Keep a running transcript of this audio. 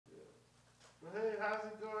how's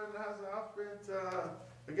it going? How's the offense?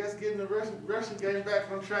 I guess getting the rushing game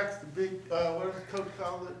back on track is the big, what does the coach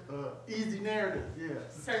call it? Easy narrative, yeah.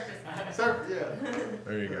 Surface, yeah.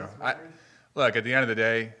 There you go. Look, at the end of the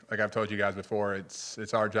day, like I've told you guys before,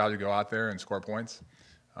 it's our job to go out there and score points.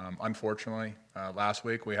 Unfortunately, last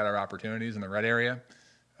week we had our opportunities in the red area,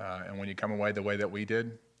 and when you come away the way that we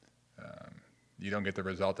did, you don't get the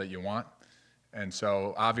result that you want. And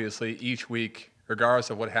so obviously each week, regardless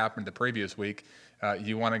of what happened the previous week,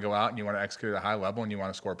 you want to go out and you want to execute at a high level and you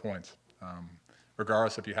want to score points.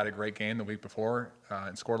 Regardless if you had a great game the week before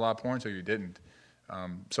and scored a lot of points or you didn't.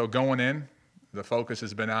 So going in, the focus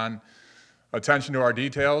has been on attention to our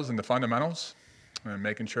details and the fundamentals and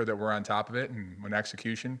making sure that we're on top of it. And when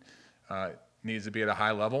execution needs to be at a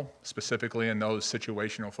high level, specifically in those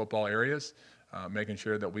situational football areas, making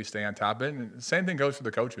sure that we stay on top of it. And the same thing goes for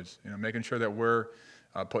the coaches, making sure that we're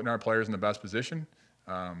putting our players in the best position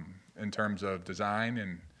in terms of design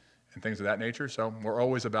and things of that nature. So we're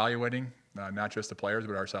always evaluating not just the players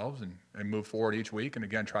but ourselves and move forward each week and,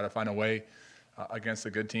 again, try to find a way against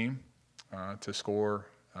a good team to score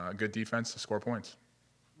good defense, to score points.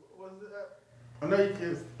 I know you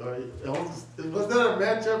kids, was that a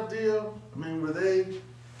matchup deal? I mean, was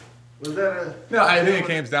that a... No, I think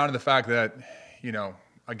it comes down to the fact that,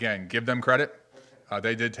 again, give them credit.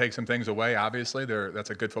 They did take some things away, obviously. That's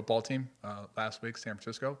a good football team last week, San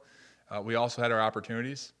Francisco. We also had our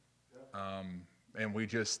opportunities, and we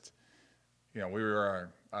just, we were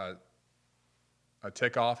a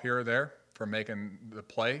tick off here or there for making the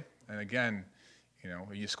play. And again,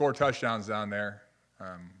 you score touchdowns down there,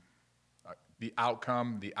 the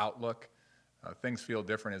outcome, the outlook, things feel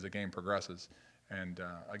different as the game progresses. And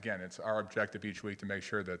again, it's our objective each week to make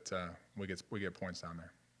sure that we get points down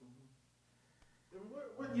there.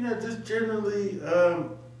 Just generally,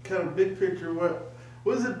 kind of big picture, what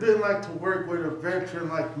has it been like to work with a veteran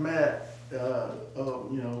like Matt?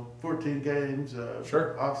 14 games,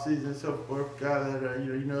 sure, off season and so forth. Guy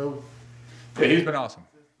that Yeah, he's been awesome.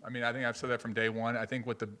 I mean, I think I've said that from day one. I think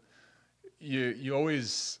you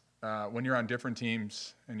always when you're on different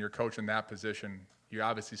teams and you're coaching that position, you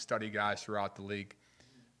obviously study guys throughout the league.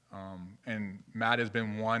 And Matt has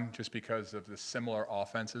been one just because of the similar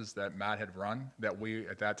offenses that Matt had run that we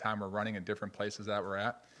at that time were running in different places that we're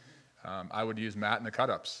at. I would use Matt in the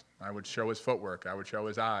cut-ups. I would show his footwork. I would show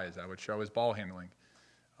his eyes. I would show his ball handling.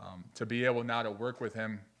 To be able now to work with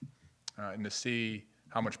him and to see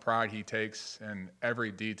how much pride he takes in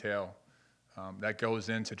every detail that goes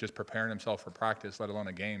into just preparing himself for practice, let alone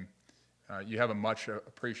a game. You have a much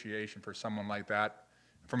appreciation for someone like that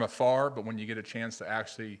from afar, but when you get a chance to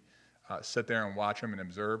actually sit there and watch him and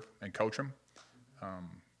observe and coach him,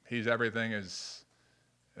 he's everything as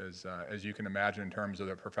you can imagine in terms of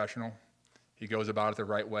the professional. He goes about it the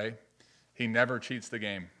right way. He never cheats the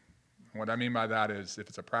game. What I mean by that is if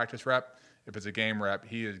it's a practice rep, if it's a game rep,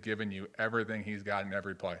 he is giving you everything he's got in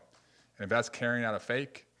every play. And if that's carrying out a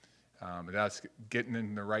fake, if that's getting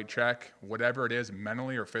in the right check, whatever it is,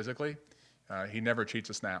 mentally or physically, he never cheats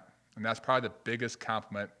a snap. And that's probably the biggest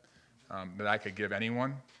compliment that I could give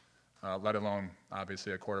anyone, let alone,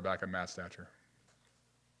 obviously, a quarterback of Matt's stature.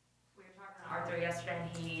 We were talking to Arthur yesterday,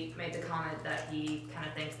 and he made the comment that he kind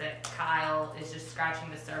of thinks that Kyle is just scratching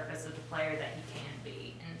the surface of the player that he can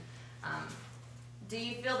be. And do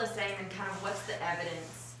you feel the same, and kind of what's the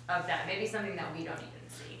evidence of that? Maybe something that we don't even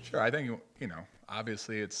see. Sure. I think,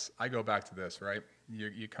 obviously I go back to this, right?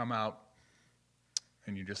 You come out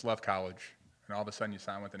and you just left college, and all of a sudden you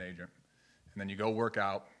sign with an agent, and then you go work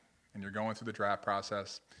out, and you're going through the draft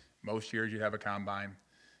process. Most years you have a combine,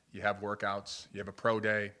 you have workouts, you have a pro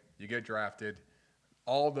day, you get drafted,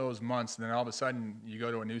 all those months, and then all of a sudden you go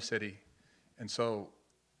to a new city. And so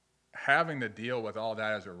having to deal with all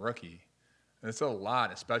that as a rookie, it's a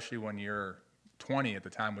lot, especially when you're 20 at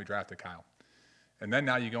the time we drafted Kyle. And then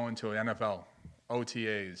now you go into an NFL,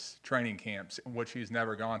 OTAs, training camps, which he's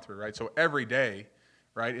never gone through, right? So every day,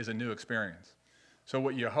 right, is a new experience. So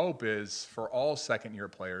what you hope is for all second-year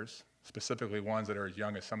players, specifically ones that are as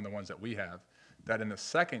young as some of the ones that we have, that in the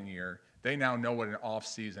second year, they now know what an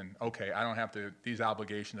off-season, okay, I don't have to, these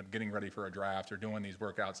obligations of getting ready for a draft or doing these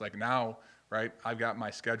workouts. Like now, right, I've got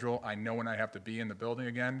my schedule. I know when I have to be in the building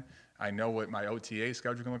again. I know what my OTA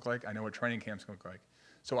schedule can look like. I know what training camps can look like.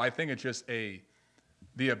 So I think it's just the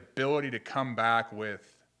ability to come back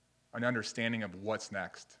with an understanding of what's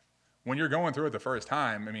next. When you're going through it the first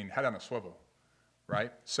time, I mean, head on a swivel,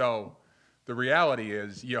 right? So the reality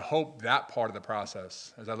is you hope that part of the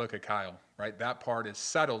process, as I look at Kyle, right, that part is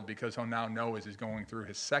settled because he'll now know as he's going through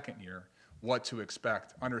his second year what to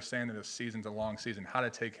expect, understanding the season's a long season, how to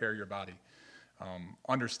take care of your body,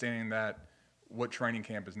 understanding that what training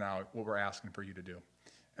camp is now, what we're asking for you to do.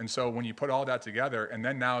 And so when you put all that together, and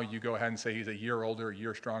then now you go ahead and say he's a year older, a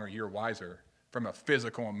year stronger, a year wiser, from a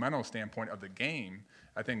physical and mental standpoint of the game,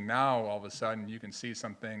 I think now all of a sudden you can see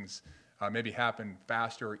some things maybe happen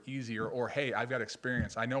faster or easier, or hey, I've got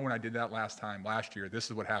experience. I know when I did that last year, this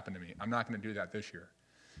is what happened to me. I'm not going to do that this year.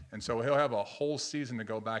 And so he'll have a whole season to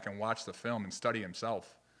go back and watch the film and study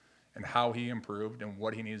himself and how he improved and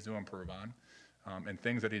what he needs to improve on, and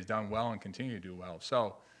things that he's done well and continue to do well.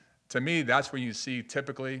 So to me, that's where you see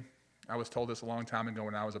typically, I was told this a long time ago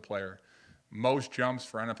when I was a player, most jumps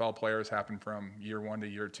for NFL players happen from year 1 to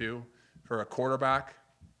year 2. For a quarterback,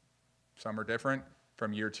 some are different,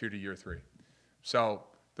 from year 2 to year 3. So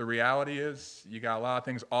the reality is you got a lot of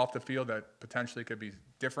things off the field that potentially could be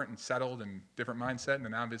different and settled and different mindset, and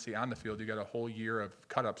then obviously on the field you got a whole year of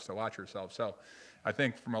cut-ups to watch yourself. So I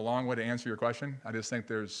think from a long way to answer your question, I just think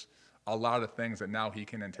there's a lot of things that now he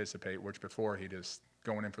can anticipate, which before he just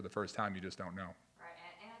going in for the first time, you just don't know. Right,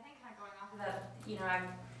 and I think kind of going off of that, you know,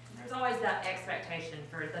 there's always that expectation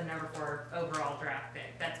for the number 4 overall draft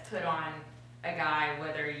pick that's put on a guy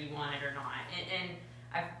whether you want it or not.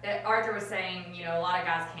 Arthur was saying, you know, a lot of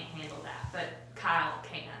guys can't handle that, but Kyle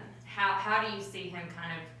can. How do you see him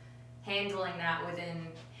kind of handling that within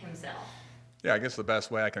himself? Yeah, I guess the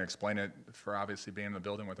best way I can explain it, for obviously being in the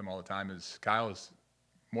building with him all the time, is Kyle is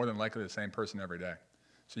more than likely the same person every day.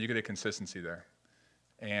 So you get a consistency there.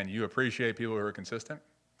 And you appreciate people who are consistent.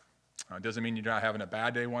 It doesn't mean you're not having a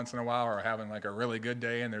bad day once in a while or having like a really good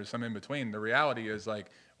day and there's some in between. The reality is, like,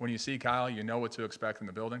 when you see Kyle, you know what to expect in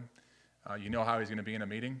the building. You know how he's going to be in a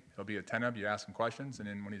meeting. He'll be attentive. You ask him questions. And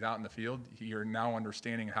then when he's out in the field, you're now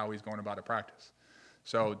understanding how he's going about a practice.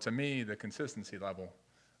 So to me, the consistency level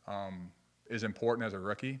is important as a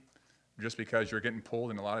rookie, just because you're getting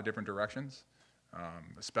pulled in a lot of different directions,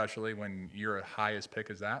 especially when you're as high as pick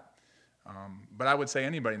as that. But I would say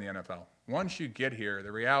anybody in the NFL, once you get here,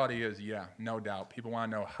 the reality is, yeah, no doubt, people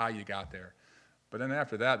want to know how you got there. But then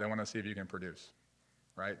after that, they want to see if you can produce,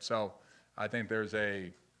 right? So I think there's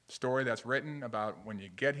a story that's written about when you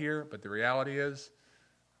get here, but the reality is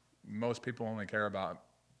most people only care about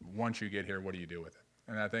once you get here, what do you do with it?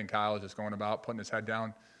 And I think Kyle is just going about putting his head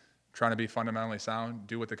down, trying to be fundamentally sound,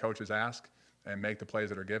 do what the coaches ask, and make the plays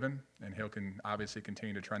that are given, and he'll obviously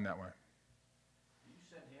continue to trend that way.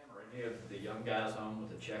 Any of the young guys home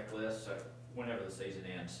with a checklist, so whenever the season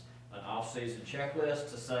ends, an off-season checklist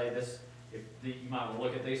to say this, you might want to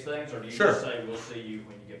look at these things, or do you Sure. just say we'll see you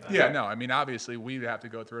when you get back? Yeah, no, I mean, obviously we have to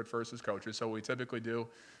go through it first as coaches, so we typically do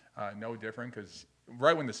no different, because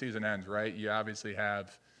right when the season ends, right, you obviously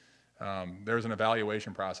have, there's an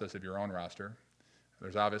evaluation process of your own roster.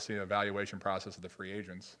 There's obviously an evaluation process of the free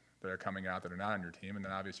agents that are coming out that are not on your team, and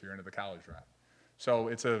then obviously you're into the college draft. So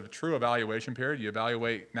it's a true evaluation period. You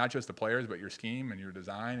evaluate not just the players, but your scheme and your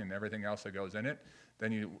design and everything else that goes in it.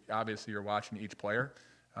 Then you're watching each player.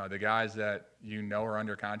 The guys that you know are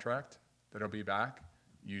under contract that'll be back,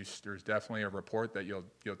 there's definitely a report that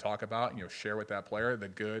you'll talk about and you'll share with that player the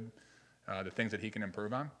good, the things that he can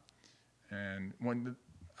improve on. And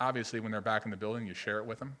obviously when they're back in the building, you share it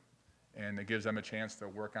with them, and it gives them a chance to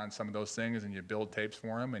work on some of those things, and you build tapes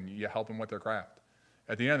for them and you help them with their craft.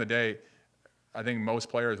 At the end of the day, I think most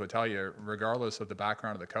players would tell you, regardless of the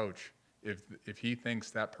background of the coach, if he thinks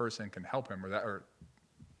that person can help him, or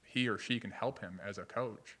he or she can help him as a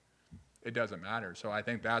coach, it doesn't matter. So I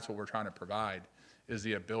think that's what we're trying to provide, is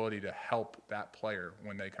the ability to help that player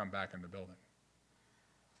when they come back in the building.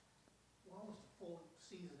 We're almost a full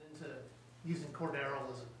season into using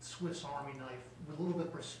Cordarrelle as a Swiss Army knife with a little bit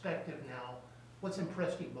of perspective now. What's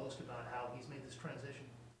impressed you most about how he's made this transition?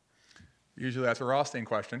 Usually that's a Rothstein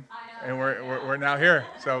question, I and know. we're now here,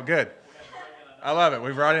 so good. I love it.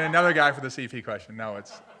 We brought in another guy for the CP question. No,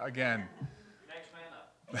 it's, again, Next man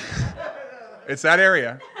up. it's that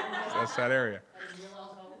area. That's that area.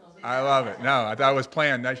 I love it. No, I thought it was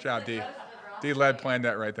planned. Nice job, D. D-Led planned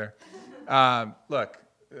that right there. Look,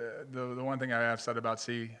 the one thing I have said about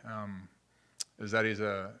C is that he's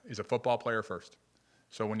a football player first.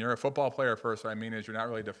 So when you're a football player first, what I mean is you're not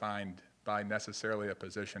really defined by necessarily a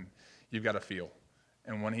position. You've got a feel.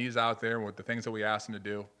 And when he's out there with the things that we asked him to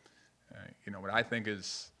do, what I think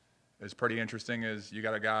is pretty interesting is you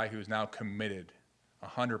got a guy who's now committed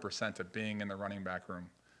 100% to being in the running back room.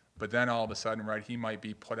 But then all of a sudden, right, he might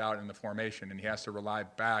be put out in the formation, and he has to rely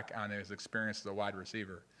back on his experience as a wide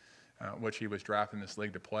receiver, which he was drafted in this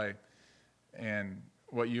league to play. And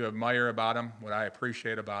what you admire about him, what I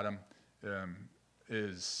appreciate about him,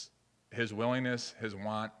 is his willingness, his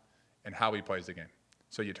want, and how he plays the game.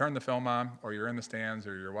 So you turn the film on, or you're in the stands,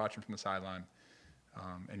 or you're watching from the sideline,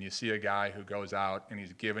 and you see a guy who goes out and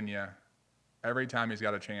he's giving you every time he's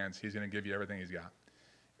got a chance, he's going to give you everything he's got.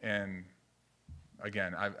 And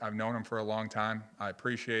again, I've known him for a long time. I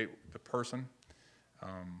appreciate the person.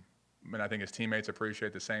 And I think his teammates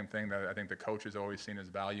appreciate the same thing, that I think the coach has always seen his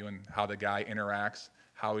value in how the guy interacts,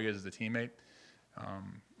 how he is as a teammate.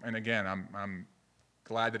 And again, I'm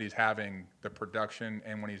glad that he's having the production,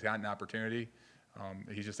 and when he's got an opportunity,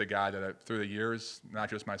 he's just a guy that through the years, not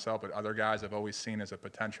just myself, but other guys have always seen as a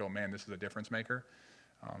potential, man, this is a difference maker.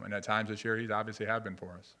 And at times this year, he's obviously have been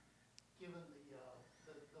for us. Given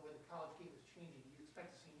the way the college game is changing, do you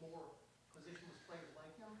expect to see more positionless players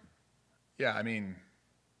like him? Yeah, I mean,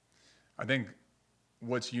 I think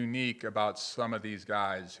what's unique about some of these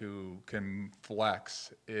guys who can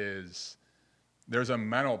flex is there's a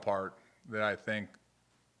mental part that I think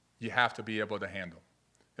you have to be able to handle.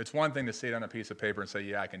 It's one thing to see it on a piece of paper and say,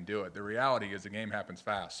 yeah, I can do it. The reality is the game happens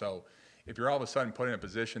fast. So if you're all of a sudden put in a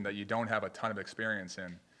position that you don't have a ton of experience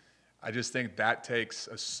in, I just think that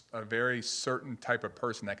takes a very certain type of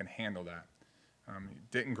person that can handle that.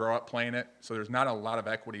 Didn't grow up playing it, so there's not a lot of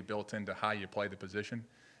equity built into how you play the position.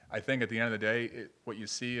 I think at the end of the day, what you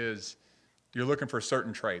see is you're looking for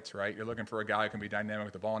certain traits, right? You're looking for a guy who can be dynamic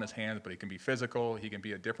with the ball in his hands, but he can be physical, he can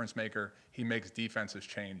be a difference maker. He makes defenses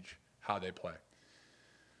change how they play.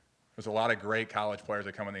 There's a lot of great college players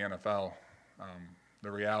that come in the NFL.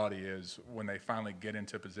 The reality is when they finally get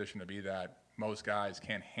into a position to be that, most guys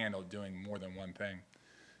can't handle doing more than one thing.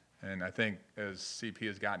 And I think as CP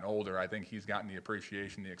has gotten older, I think he's gotten the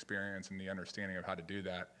appreciation, the experience, and the understanding of how to do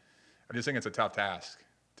that. I just think it's a tough task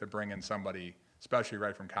to bring in somebody, especially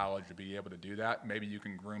right from college, to be able to do that. Maybe you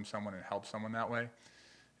can groom someone and help someone that way.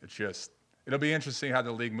 It's just, it'll be interesting how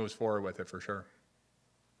the league moves forward with it for sure.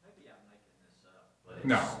 Maybe I'm making this up, but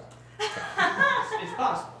No. it's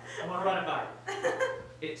possible. I'm gonna run it by you.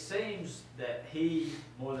 It seems that he,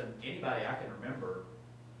 more than anybody I can remember,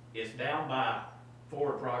 is down by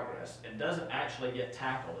forward progress and doesn't actually get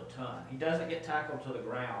tackled a ton. He doesn't get tackled to the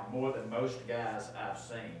ground more than most guys I've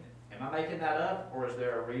seen. Am I making that up, or is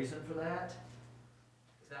there a reason for that?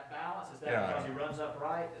 Is that balance? Is that because he runs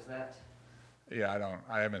upright? Is that? Yeah,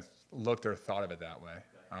 I haven't looked or thought of it that way.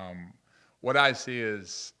 Okay. What I see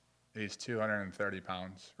is he's 230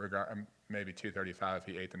 pounds, maybe 235 if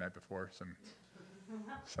he ate the night before,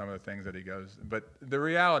 some of the things that he goes. But the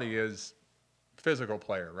reality is physical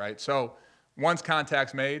player, right? So once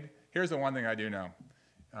contact's made, here's the one thing I do know.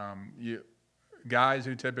 Guys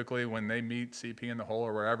who typically, when they meet CP in the hole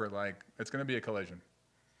or wherever, like, it's going to be a collision.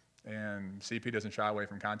 And CP doesn't shy away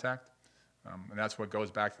from contact. And that's what goes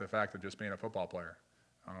back to the fact of just being a football player.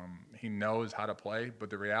 He knows how to play, but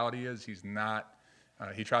the reality is he's not,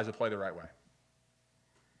 he tries to play the right way.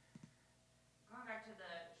 Going back to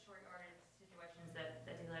the short yardage situations that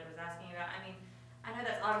Delay was asking you about, I mean, I know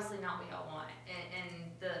that's obviously not what y'all want. And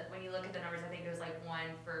when you look at the numbers, I think it was like 1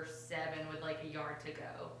 for 7 with like a yard to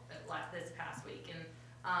go this past week. And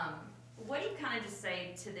what do you kind of just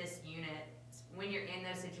say to this unit when you're in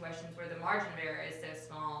those situations where the margin of error is so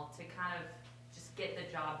small to kind of just get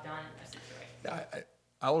the job done in those situations?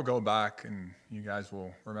 I will go back, and you guys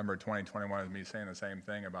will remember 2021 as me saying the same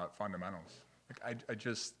thing about fundamentals. Like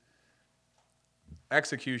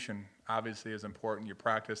execution obviously is important. You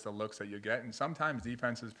practice the looks that you get, and sometimes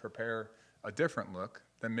defenses prepare a different look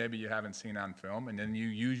than maybe you haven't seen on film, and then you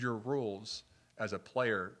use your rules as a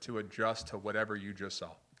player to adjust to whatever you just saw.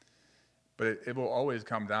 But it will always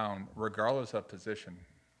come down, regardless of position,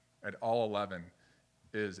 at all 11,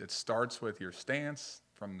 is it starts with your stance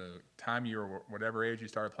from the time you were whatever age you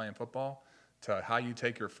started playing football to how you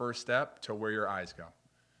take your first step to where your eyes go.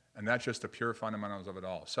 And that's just the pure fundamentals of it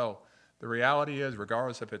all. So the reality is,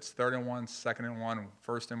 regardless if it's 3rd and 1, 2nd and 1,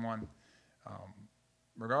 1st and 1,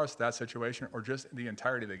 regardless of that situation or just the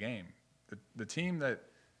entirety of the game, the team that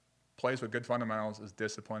plays with good fundamentals is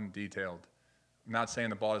disciplined, detailed. I'm not saying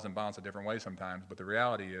the ball doesn't bounce a different way sometimes, but the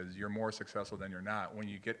reality is you're more successful than you're not. When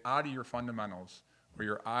you get out of your fundamentals, or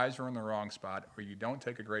your eyes are in the wrong spot, or you don't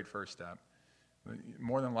take a great first step,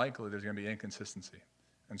 more than likely there's going to be inconsistency.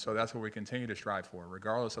 And so that's what we continue to strive for,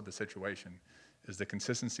 regardless of the situation, is the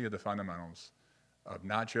consistency of the fundamentals of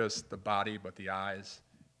not just the body, but the eyes,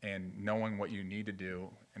 and knowing what you need to do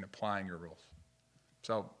and applying your rules.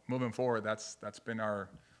 So moving forward, that's been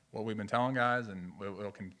what we've been telling guys, and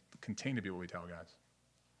it'll continue to be what we tell guys.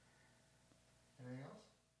 Anything else?